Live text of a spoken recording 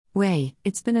Way,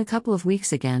 it's been a couple of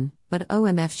weeks again, but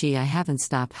OMFG I haven't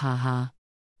stopped, haha.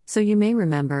 So you may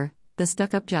remember, the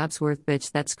stuck-up Jobsworth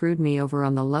bitch that screwed me over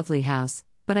on the lovely house,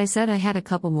 but I said I had a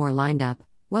couple more lined up.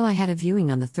 Well, I had a viewing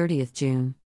on the 30th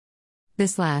June.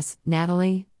 This lass,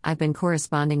 Natalie, I've been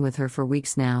corresponding with her for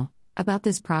weeks now, about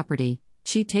this property.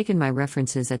 She'd taken my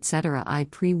references etc. I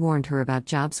pre-warned her about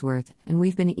Jobsworth, and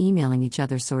we've been emailing each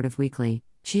other sort of weekly.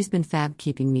 She's been fab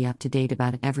keeping me up to date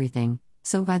about everything,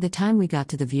 so by the time we got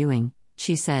to the viewing,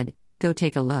 she said, "Go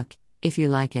take a look, if you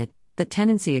like it. The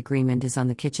tenancy agreement is on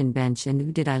the kitchen bench and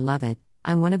ooh did I love it.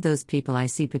 I'm one of those people I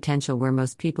see potential where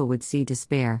most people would see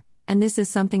despair, and this is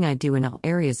something I do in all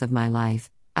areas of my life.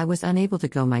 I was unable to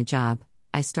go my job.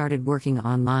 I started working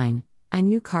online. I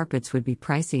knew carpets would be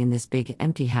pricey in this big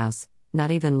empty house,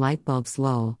 not even light bulbs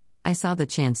lol. I saw the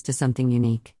chance to something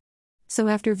unique. So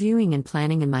after viewing and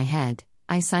planning in my head,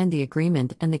 I signed the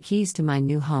agreement and the keys to my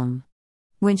new home.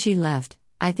 When she left,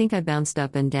 I think I bounced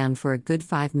up and down for a good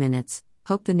 5 minutes,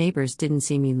 hope the neighbors didn't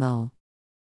see me lol.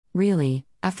 Really,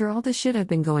 after all the shit I've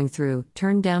been going through,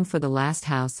 turned down for the last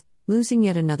house, losing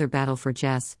yet another battle for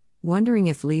Jess, wondering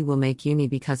if Lee will make uni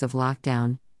because of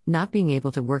lockdown, not being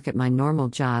able to work at my normal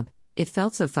job, it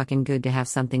felt so fucking good to have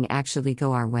something actually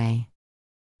go our way.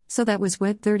 So that was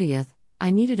Wed 30th, I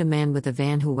needed a man with a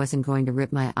van who wasn't going to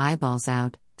rip my eyeballs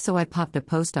out, so I popped a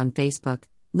post on Facebook,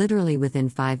 literally within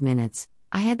 5 minutes,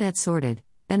 I had that sorted,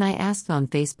 then I asked on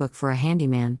Facebook for a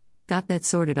handyman, got that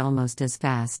sorted almost as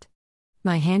fast.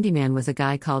 My handyman was a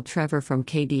guy called Trevor from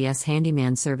KDS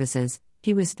Handyman Services.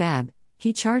 He was fab,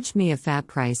 he charged me a fab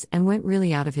price and went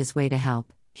really out of his way to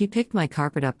help. He picked my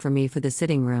carpet up for me for the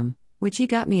sitting room, which he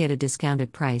got me at a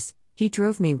discounted price. He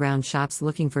drove me round shops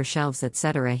looking for shelves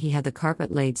etc. He had the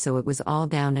carpet laid so it was all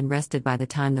down and rested by the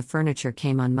time the furniture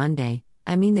came on Monday.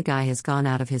 I mean the guy has gone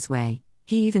out of his way.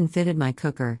 He even fitted my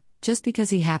cooker, just because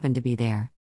he happened to be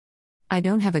there. I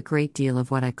don't have a great deal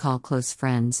of what I call close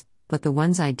friends, but the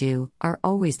ones I do, are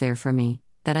always there for me,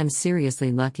 that I'm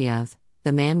seriously lucky of,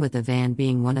 the man with the van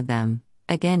being one of them.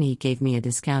 Again he gave me a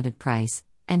discounted price,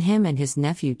 and him and his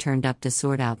nephew turned up to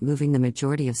sort out moving the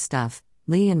majority of stuff.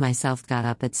 Lee and myself got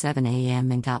up at 7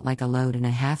 a.m. and got like a load and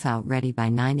a half out ready by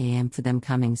 9 a.m. for them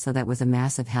coming, so that was a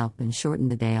massive help and shortened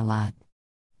the day a lot.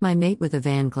 My mate with the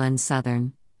van, Glenn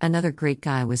Southern, another great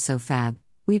guy, was so fab.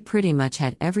 We pretty much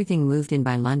had everything moved in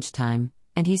by lunchtime,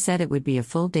 and he said it would be a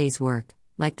full day's work,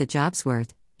 like the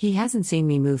Jobsworth. He hasn't seen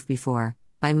me move before.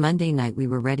 By Monday night we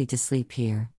were ready to sleep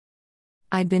here.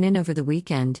 I'd been in over the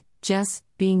weekend. Jess,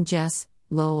 being Jess,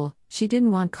 lol, she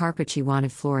didn't want carpet, she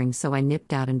wanted flooring, so I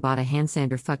nipped out and bought a hand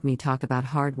sander. Fuck me, talk about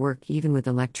hard work even with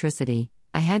electricity.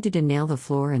 I had to nail the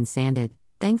floor and sand it.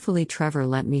 Thankfully Trevor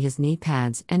lent me his knee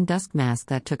pads and dust mask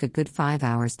that took a good 5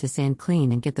 hours to sand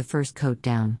clean and get the first coat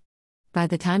down. By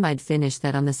the time I'd finished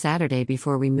that on the Saturday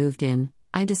before we moved in,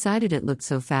 I decided it looked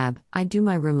so fab, I'd do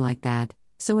my room like that.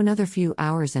 So another few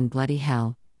hours and bloody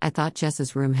hell, I thought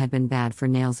Jess's room had been bad for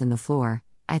nails in the floor.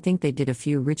 I think they did a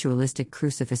few ritualistic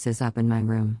crucifixes up in my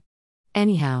room.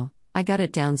 Anyhow, I got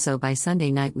it down so by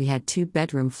Sunday night we had 2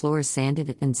 bedroom floors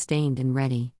sanded and stained and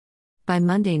ready. By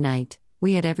Monday night,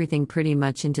 we had everything pretty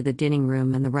much into the dining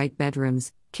room and the right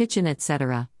bedrooms, kitchen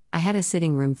etc. I had a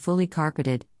sitting room fully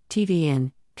carpeted, TV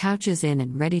in, couches in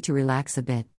and ready to relax a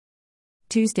bit.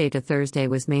 Tuesday to Thursday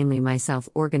was mainly myself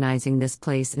organizing this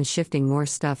place and shifting more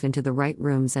stuff into the right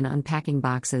rooms and unpacking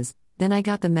boxes. Then I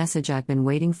got the message I've been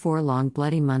waiting 4 long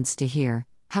bloody months to hear,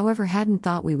 however hadn't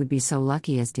thought we would be so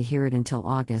lucky as to hear it until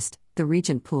August. The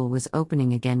Regent pool was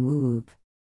opening again, woo whoop.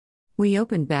 We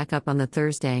opened back up on the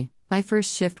Thursday. My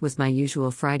first shift was my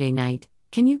usual Friday night.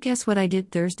 Can you guess what I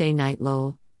did Thursday night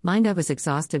lol? Mind I was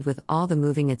exhausted with all the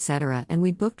moving etc. and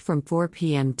we booked from 4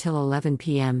 p.m. till 11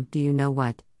 p.m. Do you know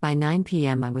what? By 9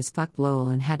 p.m. I was fucked lol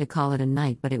and had to call it a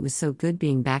night, but it was so good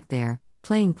being back there,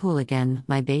 playing pool again,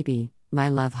 my baby, my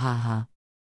love, haha.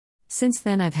 Since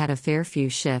then I've had a fair few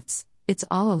shifts. It's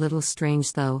all a little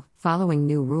strange though, following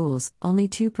new rules, only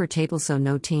 2 per table, so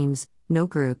no teams, no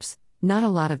groups, not a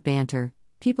lot of banter,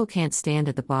 people can't stand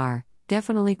at the bar,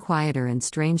 definitely quieter and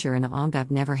stranger, and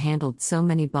I've never handled so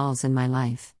many balls in my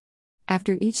life.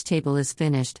 After each table is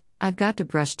finished, I've got to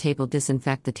brush table,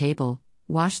 disinfect the table,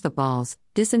 wash the balls,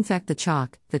 disinfect the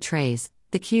chalk, the trays,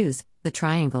 the cues, the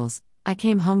triangles. I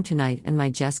came home tonight and my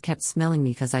Jess kept smelling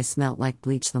me because I smelt like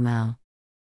bleach lamau.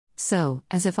 So,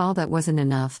 as if all that wasn't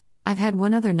enough, I've had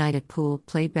one other night at pool,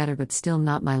 played better but still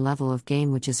not my level of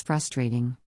game, which is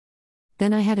frustrating.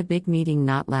 Then I had a big meeting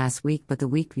not last week but the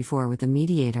week before with the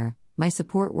mediator, my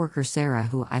support worker Sarah,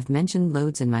 who I've mentioned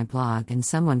loads in my blog, and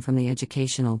someone from the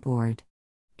educational board.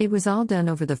 It was all done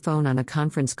over the phone on a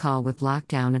conference call with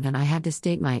lockdown, and I had to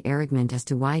state my argument as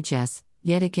to why Jess,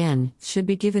 yet again, should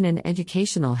be given an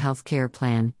educational healthcare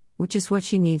plan, which is what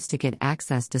she needs to get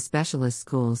access to specialist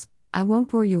schools. I won't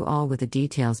bore you all with the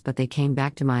details, but they came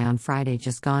back to my on Friday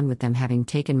just gone with them having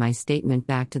taken my statement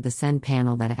back to the Send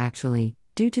panel that actually,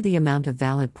 due to the amount of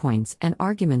valid points and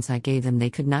arguments I gave them, they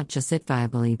could not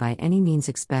justifiably by any means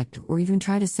expect or even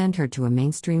try to send her to a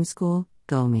mainstream school.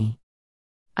 Go me.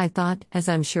 I thought, as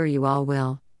I'm sure you all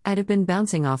will, I'd have been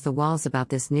bouncing off the walls about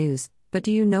this news, but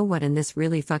do you know what? And this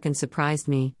really fucking surprised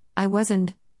me. I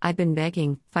wasn't. I've been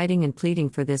begging, fighting and pleading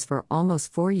for this for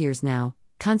almost 4 years now.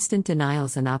 Constant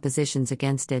denials and oppositions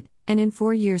against it, and in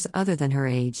 4 years other than her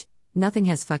age, nothing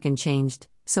has fucking changed.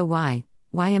 So why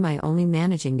am I only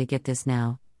managing to get this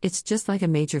now? It's just like a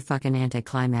major fucking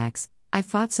anticlimax. I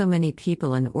fought so many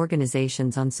people and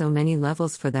organizations on so many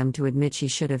levels for them to admit she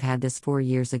should have had this 4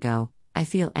 years ago. I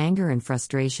feel anger and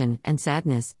frustration and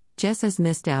sadness. Jess has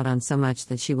missed out on so much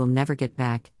that she will never get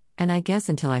back, and I guess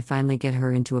until I finally get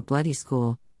her into a bloody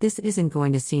school, this isn't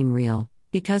going to seem real,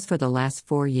 because for the last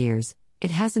 4 years, it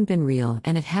hasn't been real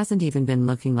and it hasn't even been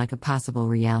looking like a possible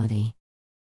reality.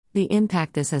 The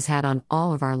impact this has had on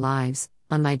all of our lives,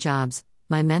 on my jobs,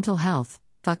 my mental health,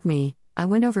 fuck me, I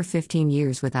went over 15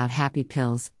 years without happy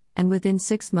pills, and within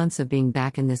 6 months of being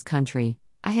back in this country,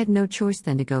 I had no choice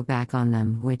than to go back on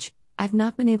them, which I've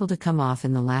not been able to come off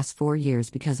in the last 4 years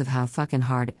because of how fucking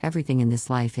hard everything in this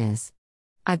life is.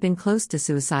 I've been close to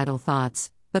suicidal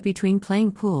thoughts, but between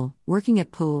playing pool, working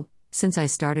at pool, since I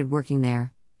started working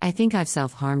there, I think I've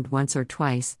self-harmed once or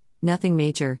twice, nothing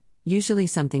major, usually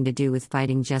something to do with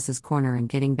fighting Jess's corner and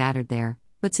getting battered there,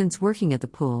 but since working at the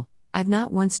pool, I've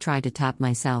not once tried to top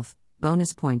myself.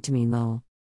 Bonus point to me, lol.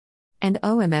 And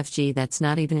OMFG, that's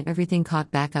not even everything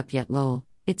caught back up yet, lol.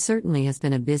 It certainly has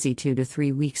been a busy 2 to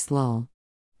 3 weeks, lol.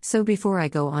 So before I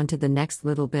go on to the next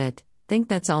little bit, think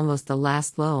that's almost the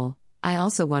last, lol. I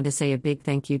also want to say a big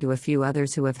thank you to a few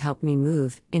others who have helped me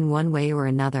move, in one way or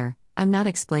another. I'm not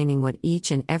explaining what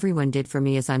each and everyone did for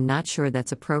me, as I'm not sure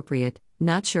that's appropriate,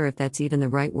 not sure if that's even the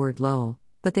right word, lol,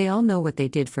 but they all know what they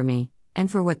did for me,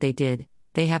 and for what they did,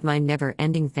 they have my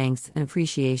never-ending thanks and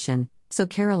appreciation. So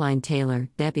Caroline Taylor,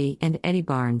 Debbie and Eddie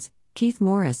Barnes, Keith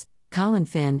Morris, Colin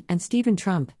Finn and Stephen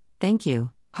Trump, thank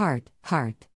you, heart.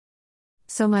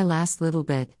 So my last little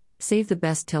bit, save the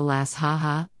best till last,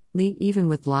 haha. Lee, even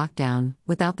with lockdown,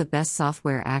 without the best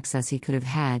software access he could have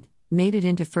had, made it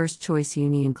into first choice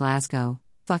uni in Glasgow.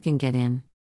 Fucking get in.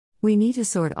 We need to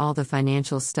sort all the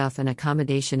financial stuff and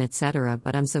accommodation etc.,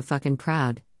 but I'm so fucking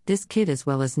proud. This kid as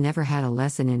well as never had a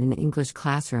lesson in an English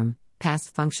classroom,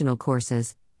 passed functional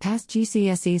courses, passed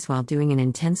GCSEs while doing an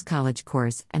intense college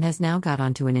course, and has now got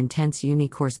onto an intense uni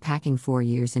course, packing 4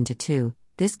 years into 2.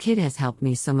 This kid has helped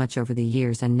me so much over the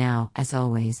years, and now, as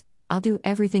always, I'll do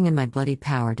everything in my bloody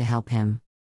power to help him.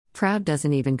 Proud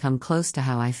doesn't even come close to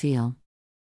how I feel.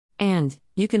 And,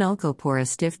 you can all go pour a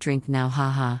stiff drink now,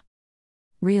 haha.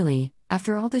 Really,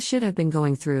 after all the shit I've been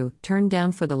going through, turned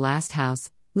down for the last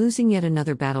house, losing yet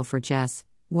another battle for Jess,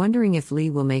 wondering if Lee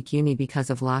will make uni because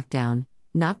of lockdown,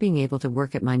 not being able to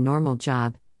work at my normal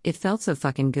job, it felt so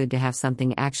fucking good to have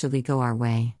something actually go our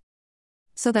way.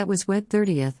 So that was Wed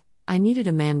 30th, I needed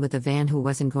a man with a van who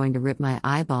wasn't going to rip my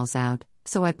eyeballs out,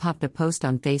 so I popped a post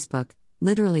on Facebook,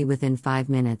 literally within 5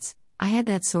 minutes, I had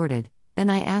that sorted. Then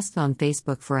I asked on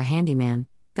Facebook for a handyman,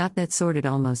 got that sorted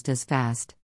almost as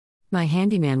fast. My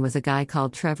handyman was a guy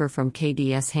called Trevor from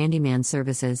KDS Handyman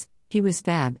Services. He was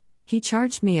fab, he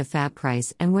charged me a fab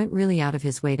price and went really out of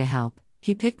his way to help.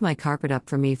 He picked my carpet up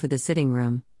for me for the sitting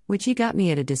room, which he got me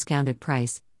at a discounted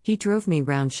price. He drove me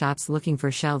round shops looking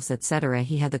for shelves etc.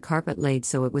 He had the carpet laid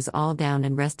so it was all down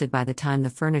and rested by the time the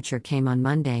furniture came on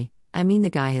Monday. I mean, the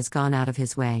guy has gone out of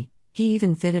his way. He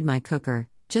even fitted my cooker,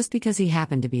 just because he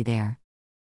happened to be there.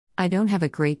 I don't have a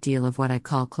great deal of what I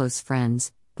call close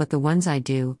friends, but the ones I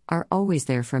do, are always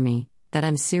there for me, that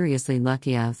I'm seriously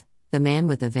lucky of, the man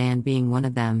with the van being one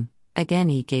of them. Again,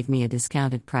 he gave me a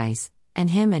discounted price, and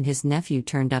him and his nephew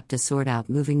turned up to sort out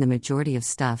moving the majority of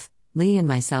stuff. Lee and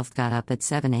myself got up at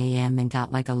 7 a.m. and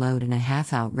got like a load and a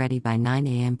half out ready by 9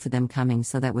 a.m. for them coming,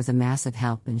 so that was a massive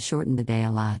help and shortened the day a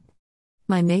lot.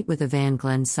 My mate with the van,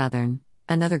 Glenn Southern,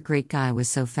 another great guy, was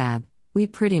so fab. We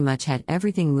pretty much had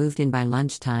everything moved in by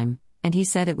lunchtime, and he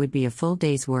said it would be a full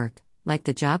day's work, like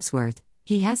the job's worth.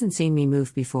 He hasn't seen me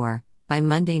move before. By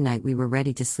Monday night we were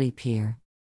ready to sleep here.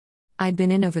 I'd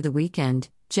been in over the weekend.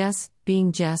 Jess,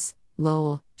 being Jess,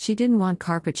 lol, she didn't want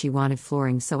carpet, she wanted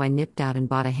flooring, so I nipped out and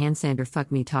bought a hand sander.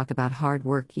 Fuck me, talk about hard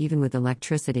work even with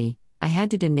electricity. I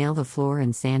had to denail the floor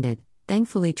and sand it.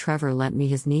 Thankfully Trevor lent me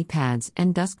his knee pads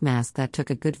and dust mask that took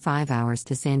a good 5 hours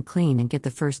to sand clean and get the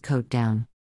first coat down.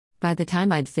 By the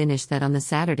time I'd finished that on the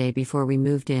Saturday before we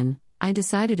moved in, I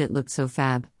decided it looked so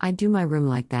fab, I'd do my room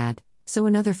like that, so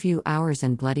another few hours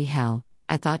and bloody hell,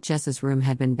 I thought Jess's room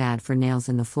had been bad for nails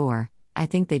in the floor. I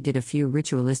think they did a few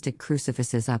ritualistic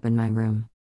crucifixes up in my room.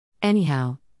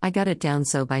 Anyhow, I got it down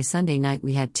so by Sunday night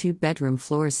we had 2 bedroom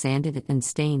floors sanded and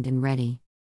stained and ready.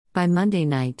 By Monday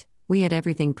night, we had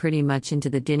everything pretty much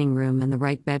into the dining room and the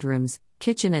right bedrooms,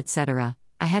 kitchen etc.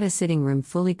 I had a sitting room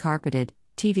fully carpeted,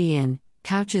 TV in,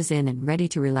 couches in and ready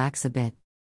to relax a bit.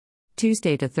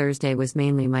 Tuesday to Thursday was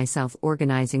mainly myself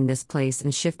organizing this place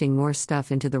and shifting more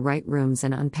stuff into the right rooms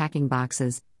and unpacking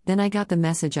boxes. Then I got the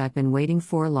message I've been waiting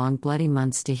 4 long bloody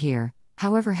months to hear,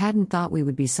 however hadn't thought we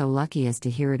would be so lucky as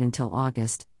to hear it until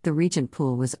August. The Regent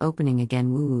Pool was opening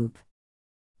again. Whoop.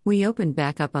 We opened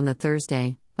back up on the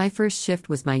Thursday. My first shift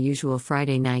was my usual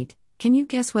Friday night. Can you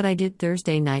guess what I did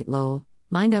Thursday night, lol?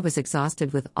 Mind I was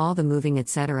exhausted with all the moving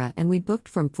etc. and we booked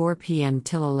from 4 p.m.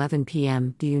 till 11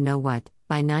 p.m. Do you know what?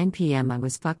 By 9 p.m. I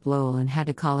was fucked lol and had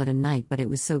to call it a night, but it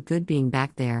was so good being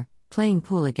back there, playing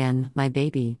pool again, my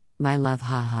baby, my love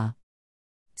haha.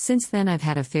 Since then I've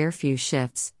had a fair few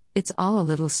shifts. It's all a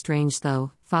little strange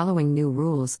though, following new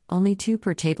rules, only 2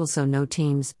 per table so no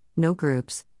teams, no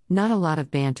groups, not a lot of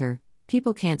banter,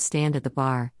 people can't stand at the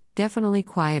bar, definitely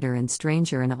quieter and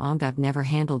stranger and I've never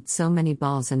handled so many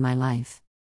balls in my life.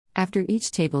 After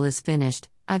each table is finished,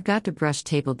 I've got to brush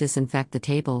table, disinfect the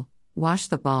table, wash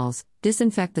the balls,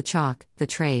 disinfect the chalk, the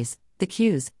trays, the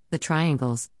cues, the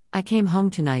triangles. I came home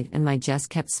tonight and my Jess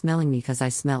kept smelling me because I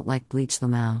smelt like bleach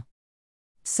lamau.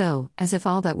 So, as if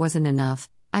all that wasn't enough,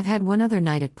 I've had one other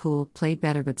night at pool, played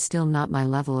better but still not my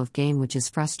level of game, which is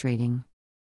frustrating.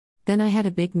 Then I had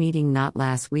a big meeting not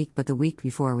last week but the week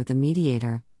before with the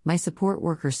mediator, my support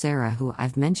worker Sarah, who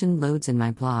I've mentioned loads in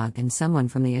my blog, and someone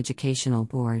from the educational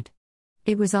board.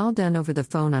 It was all done over the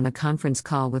phone on a conference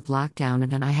call with lockdown,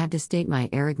 and I had to state my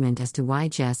arrogance as to why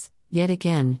Jess, yet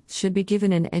again, should be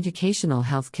given an educational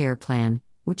health care plan,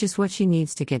 which is what she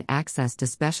needs to get access to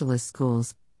specialist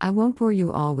schools. I won't bore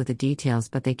you all with the details,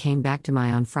 but they came back to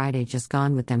my on Friday just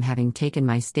gone with them having taken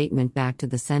my statement back to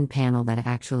the SEN panel that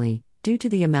actually, due to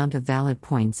the amount of valid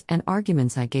points and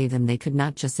arguments I gave them, they could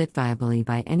not justifiably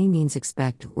by any means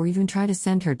expect or even try to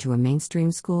send her to a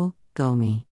mainstream school. Go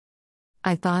me.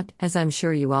 I thought, as I'm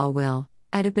sure you all will,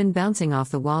 I'd have been bouncing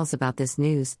off the walls about this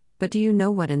news, but do you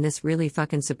know what? And this really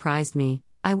fucking surprised me.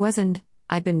 I wasn't.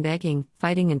 I've been begging,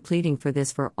 fighting and pleading for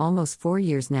this for almost 4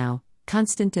 years now,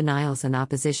 constant denials and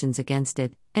oppositions against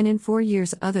it, and in 4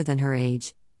 years other than her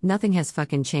age, nothing has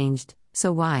fucking changed,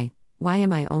 so why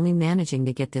am I only managing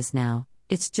to get this now?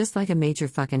 It's just like a major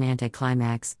fucking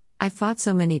anticlimax. I fought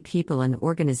so many people and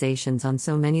organizations on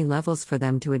so many levels for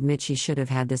them to admit she should have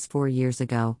had this 4 years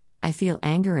ago. I feel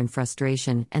anger and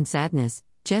frustration and sadness.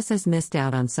 Jess has missed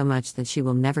out on so much that she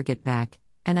will never get back,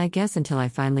 and I guess until I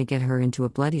finally get her into a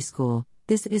bloody school,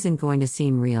 this isn't going to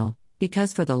seem real,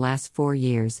 because for the last 4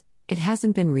 years, it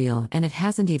hasn't been real and it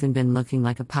hasn't even been looking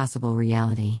like a possible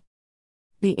reality.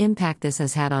 The impact this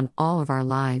has had on all of our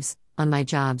lives, on my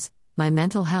jobs, my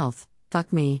mental health,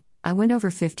 fuck me, I went over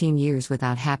 15 years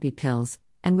without happy pills,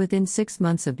 and within 6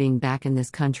 months of being back in this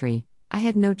country, I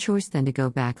had no choice than to go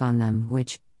back on them,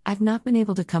 which I've not been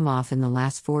able to come off in the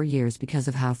last 4 years because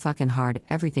of how fucking hard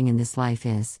everything in this life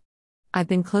is. I've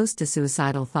been close to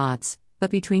suicidal thoughts, but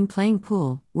between playing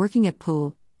pool, working at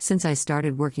pool, since I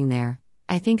started working there,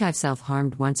 I think I've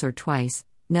self-harmed once or twice,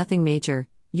 nothing major,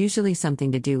 usually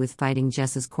something to do with fighting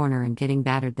Jess's corner and getting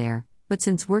battered there, but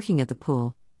since working at the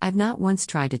pool, I've not once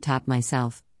tried to top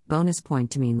myself, bonus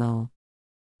point to me lol.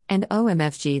 And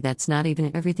OMFG, that's not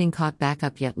even everything caught back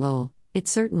up yet lol. It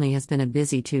certainly has been a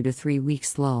busy 2 to 3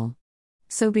 weeks lol.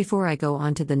 So before I go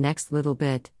on to the next little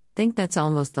bit, think that's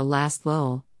almost the last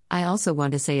lol, I also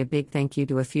want to say a big thank you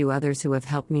to a few others who have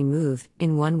helped me move,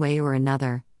 in one way or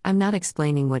another. I'm not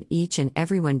explaining what each and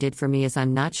everyone did for me as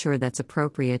I'm not sure that's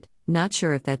appropriate, not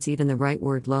sure if that's even the right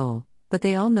word lol, but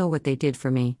they all know what they did for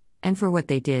me, and for what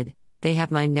they did, they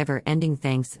have my never-ending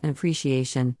thanks and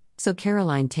appreciation. So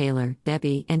Caroline Taylor,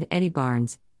 Debbie and Eddie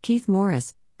Barnes, Keith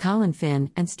Morris, Colin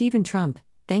Finn, and Stephen Trump,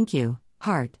 thank you,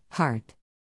 heart.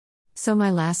 So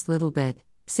my last little bit,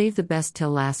 save the best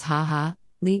till last haha,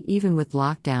 Lee, even with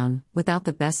lockdown, without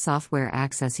the best software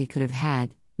access he could have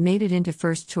had, made it into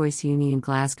first choice uni in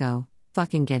Glasgow,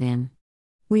 fucking get in.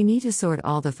 We need to sort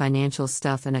all the financial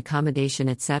stuff and accommodation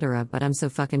etc. but I'm so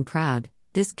fucking proud,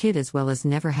 this kid as well as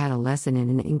never had a lesson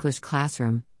in an English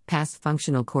classroom, passed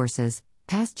functional courses,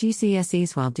 passed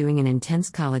GCSEs while doing an intense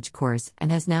college course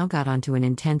and has now got onto an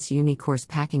intense uni course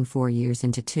packing 4 years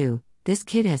into 2. This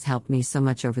kid has helped me so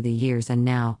much over the years and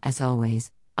now, as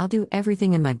always, I'll do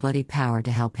everything in my bloody power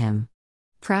to help him.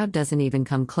 Proud doesn't even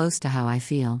come close to how I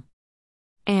feel.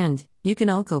 And, You can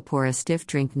all go pour a stiff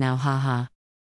drink now, haha.